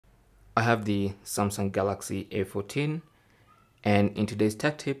I have the Samsung Galaxy A14, and in today's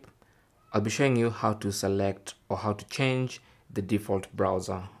tech tip, I'll be showing you how to select or how to change the default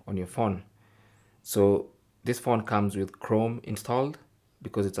browser on your phone. So this phone comes with Chrome installed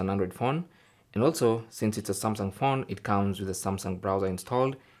because it's an Android phone, and also since it's a Samsung phone, it comes with a Samsung browser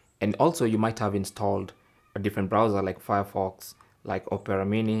installed, and also you might have installed a different browser like Firefox, like Opera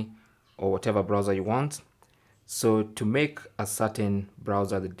Mini, or whatever browser you want. So to make a certain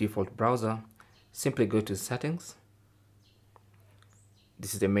browser the default browser, simply go to Settings.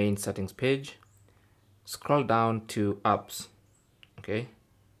 This is the main settings page. Scroll down to Apps. Okay,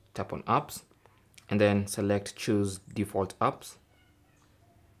 tap on Apps and then select Choose Default Apps,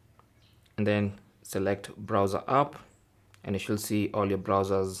 and then select Browser App, and you should see all your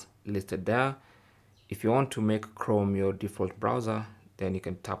browsers listed there. If you want to make Chrome your default browser, then you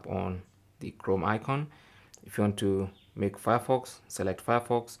can tap on the Chrome icon. If you want to make Firefox, select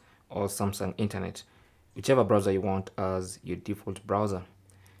Firefox or Samsung Internet, whichever browser you want as your default browser.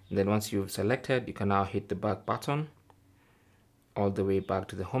 And then once you've selected, you can now hit the back button all the way back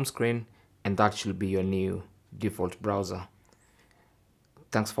to the home screen, and that should be your new default browser.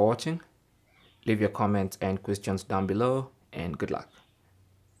 Thanks for watching. Leave your comments and questions down below, and good luck.